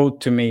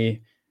showed to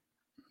me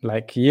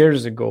like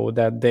years ago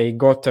that they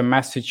got a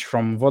message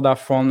from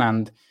Vodafone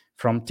and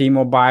from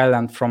T-Mobile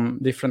and from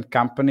different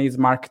companies,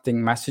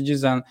 marketing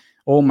messages, and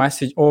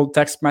all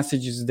text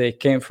messages, they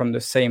came from the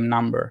same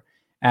number.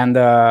 And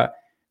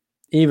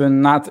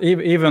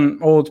even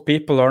old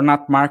people or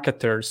not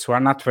marketers who are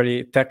not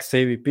very tech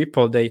savvy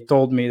people, they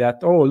told me that,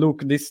 oh,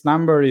 look, this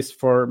number is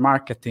for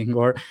marketing,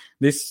 or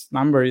this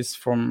number is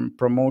from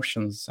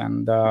promotions.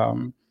 And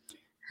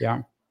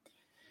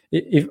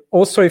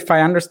if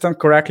I understand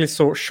correctly,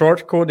 so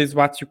short code is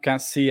what you can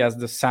see as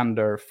the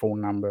sender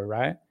phone number,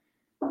 right?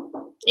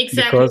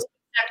 Exactly.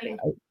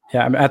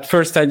 At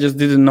first I just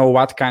didn't know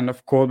what kind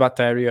of code, but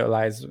I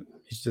realized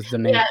It's just the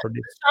name for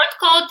this.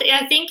 Short code,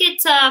 I think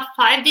it's a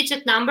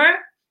 5-digit number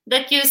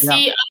that you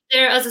see up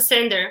there as a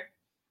sender.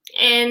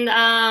 And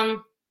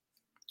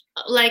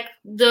like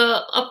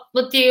up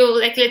until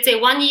like, let's say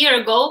 1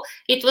 year ago,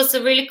 it was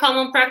a really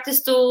common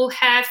practice to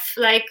have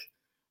like,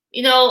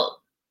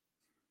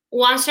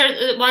 one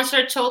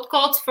shared short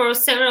codes for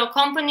several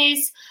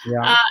companies,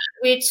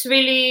 which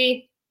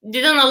really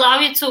didn't allow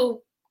you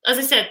to, as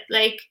I said,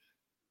 like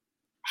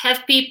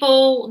have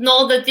people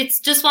know that it's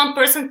just one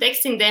person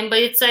texting them, but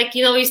it's like,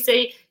 you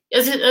say,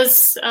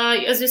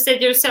 as you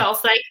said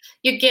yourself, like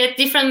you get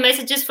different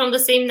messages from the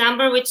same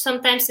number, which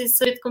sometimes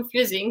is a bit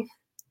confusing.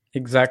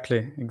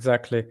 Exactly.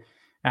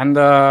 And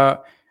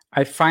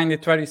I find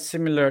it very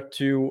similar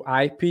to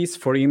IPs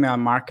for email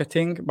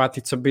marketing, but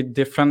it's a bit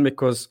different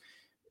because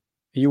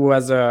you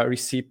as a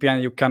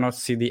recipient, you cannot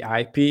see the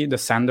IP, the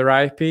sender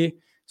IP.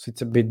 So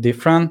it's a bit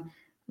different.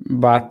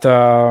 But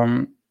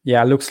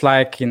looks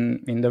like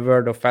in the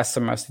world of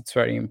SMS, it's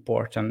very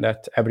important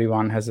that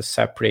everyone has a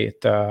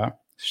separate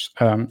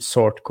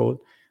short code.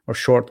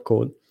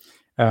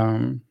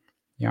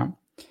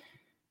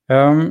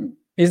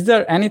 Is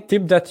there any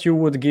tip that you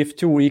would give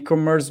to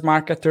e-commerce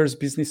marketers,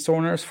 business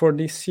owners for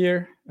this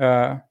year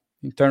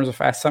in terms of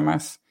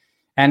SMS?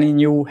 Any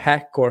new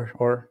hack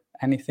or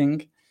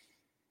anything?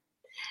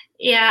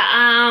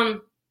 Yeah,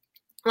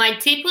 my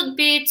tip would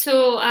be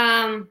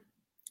to,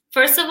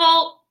 first of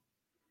all,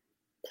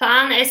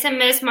 plan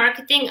SMS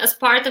marketing as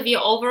part of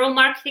your overall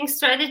marketing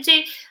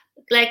strategy.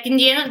 Like in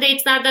the end of the day,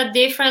 it's not that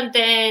different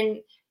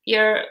than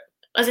your,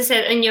 as I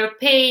said, in your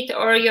paid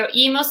or your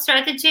email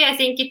strategy. I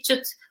think it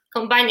should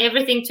combine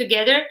everything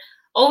together.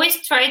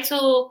 Always try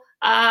to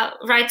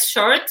write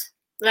short.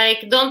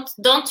 Like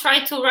don't try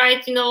to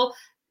write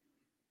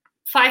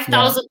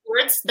 5,000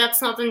 words.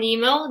 That's not an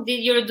email.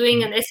 You're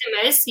doing an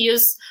SMS.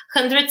 Use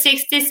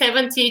 160,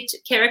 70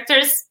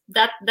 characters.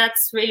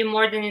 That's really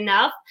more than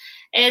enough.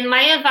 And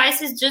my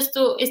advice is just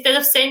to, instead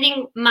of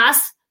sending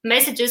mass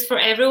messages for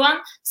everyone,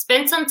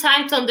 spend some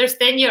time to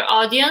understand your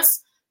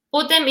audience.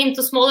 Put them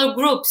into smaller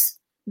groups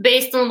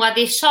based on what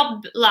they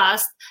shopped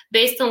last,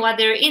 based on what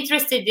they're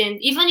interested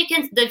in. Even you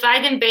can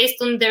divide them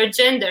based on their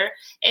gender,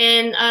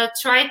 and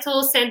try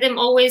to send them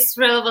always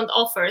relevant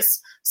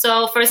offers.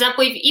 So, for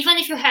example, even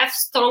if you have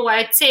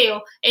store-wide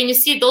sale and you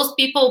see those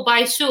people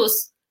buy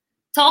shoes,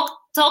 talk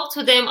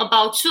to them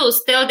about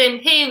shoes. Tell them,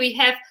 hey, we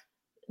have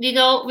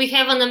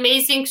an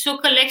amazing shoe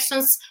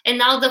collections, and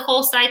now the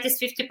whole site is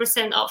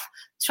 50% off.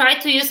 Try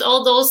to use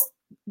all those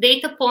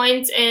data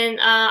points and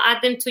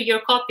add them to your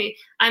copy.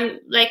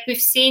 We've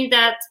seen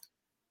that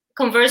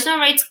conversion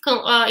rates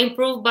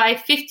improve by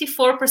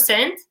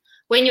 54%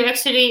 when you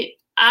actually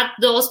add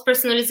those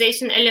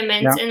personalization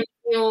elements and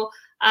you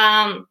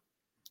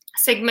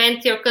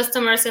segment your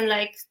customers and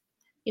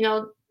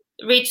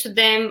reach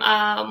them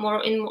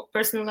more in more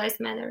personalized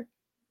manner.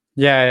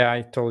 Yeah,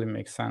 it totally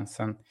makes sense.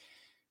 And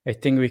I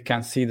think we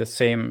can see the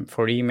same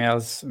for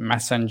emails,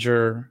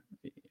 Messenger,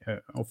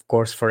 of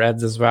course, for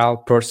ads as well.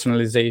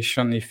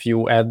 Personalization, if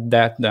you add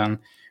that, then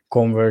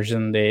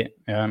conversion, it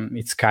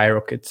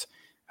skyrockets.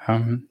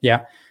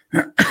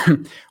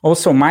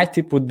 Also, my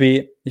tip would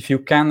be if you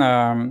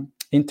can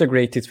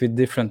integrate it with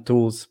different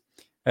tools,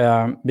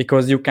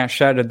 because you can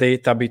share the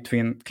data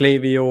between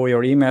Klaviyo,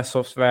 your email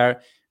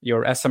software,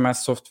 your SMS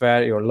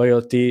software, your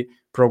loyalty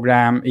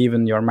program,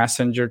 even your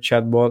Messenger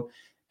chatbot.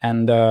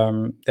 And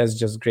that's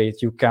just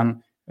great. You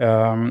can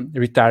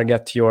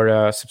retarget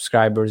your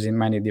subscribers in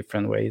many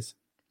different ways.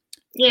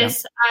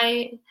 Yes,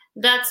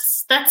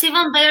 that's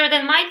even better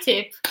than my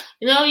tip.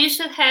 You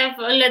should have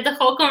led the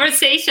whole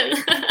conversation.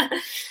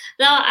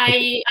 No,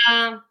 I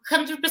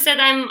 100%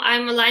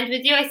 I'm aligned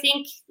with you. I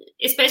think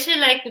especially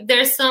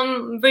there's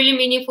some really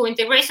meaningful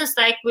integrations,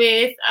 like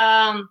with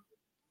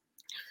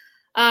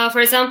for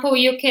example,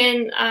 you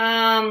can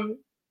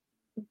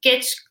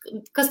get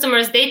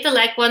customers' data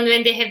like when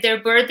they have their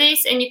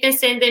birthdays, and you can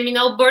send them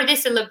birthday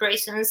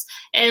celebrations.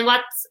 And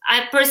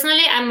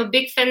I'm a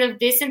big fan of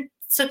this in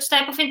such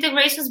type of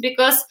integrations,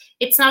 because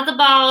it's not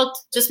about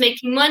just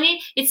making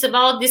money. It's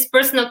about this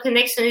personal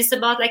connection. It's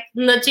about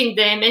nudging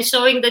them and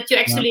showing that you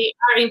actually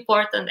are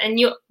important and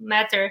you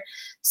matter.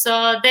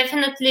 So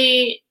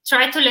definitely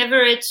try to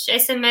leverage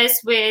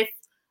SMS with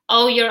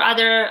all your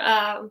other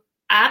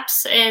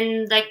apps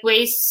and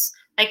ways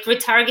like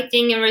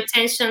retargeting and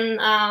retention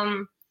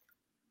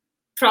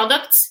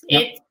products.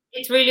 It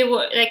really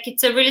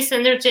it's a really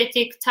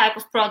synergetic type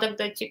of product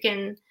that you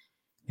can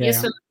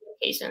use for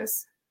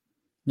applications.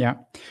 Yeah.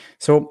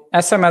 So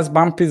SMS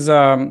Bump is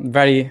a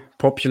very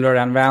popular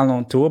and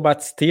well-known tool,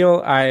 but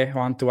still I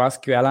want to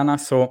ask you, Elena,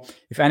 so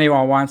if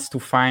anyone wants to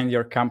find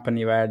your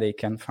company, where they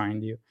can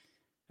find you,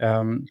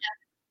 and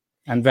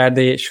where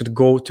they should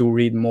go to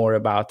read more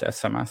about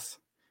SMS.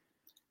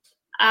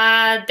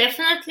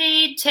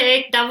 Definitely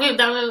check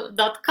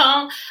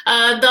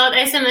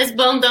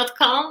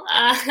www.smsbomb.com.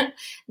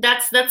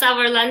 That's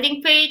our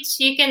landing page.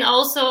 You can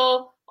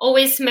also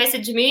always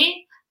message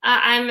me.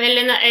 I'm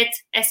Elena at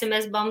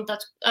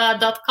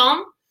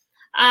smsbomb.com.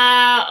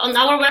 On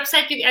our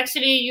website, you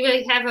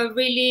have a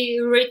really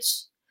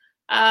rich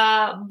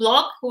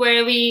blog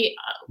where we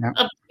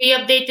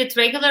update it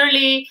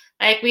regularly.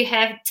 Like we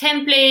have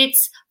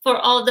templates for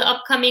all the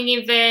upcoming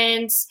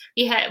events.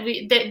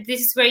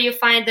 This is where you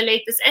find the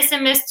latest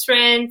SMS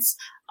trends,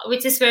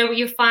 which is where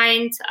you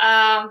find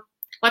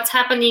what's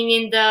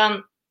happening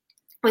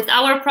with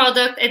our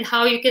product and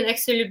how you can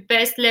actually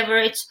best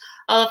leverage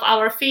all of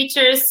our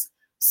features.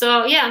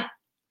 So yeah,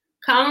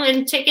 come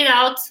and check it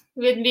out.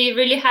 We'd be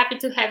really happy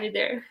to have you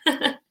there.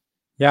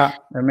 Yeah,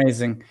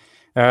 amazing.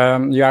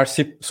 You are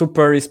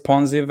super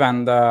responsive,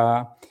 and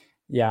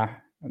Elena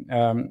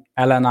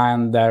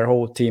and their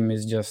whole team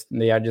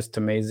they are just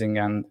amazing,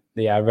 and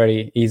they are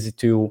very easy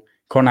to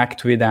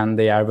connect with, and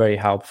they are very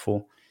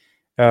helpful.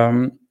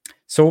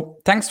 So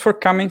thanks for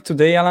coming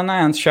today, Elena,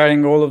 and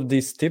sharing all of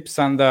these tips,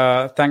 and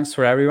thanks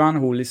for everyone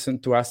who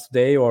listened to us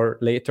today or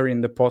later in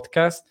the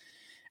podcast.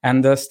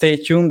 And stay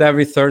tuned.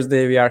 Every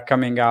Thursday we are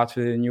coming out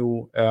with a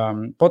new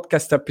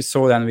podcast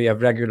episode, and we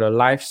have regular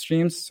live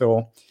streams.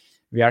 So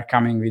we are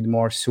coming with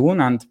more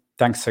soon. And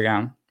thanks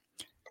again.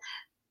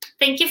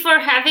 Thank you for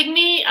having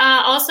me.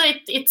 Also,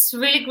 it's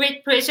really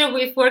great pleasure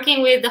with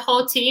working with the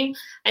whole team.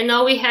 I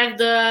know we have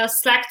the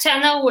Slack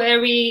channel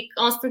where we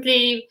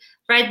constantly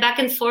write back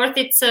and forth.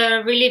 It's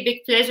a really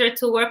big pleasure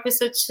to work with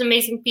such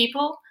amazing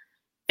people.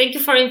 Thank you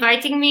for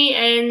inviting me,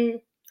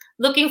 and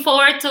looking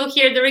forward to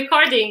hear the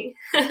recording.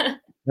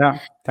 Yeah,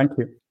 thank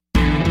you.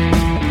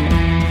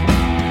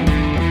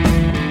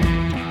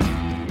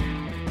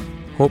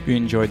 Hope you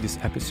enjoyed this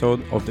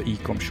episode of the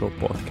Ecom Show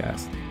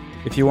podcast.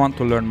 If you want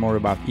to learn more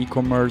about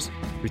e-commerce,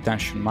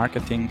 retention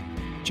marketing,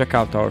 check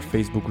out our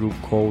Facebook group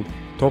called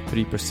Top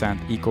 3%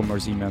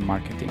 E-commerce Email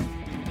Marketing,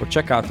 or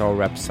check out our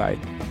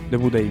website,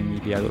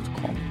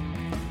 thebudaimedia.com.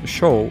 The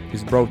show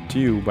is brought to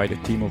you by the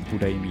team of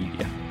Budai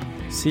Media.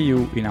 See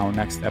you in our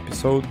next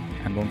episode,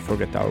 and don't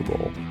forget our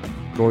goal: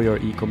 grow your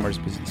e-commerce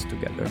business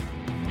together.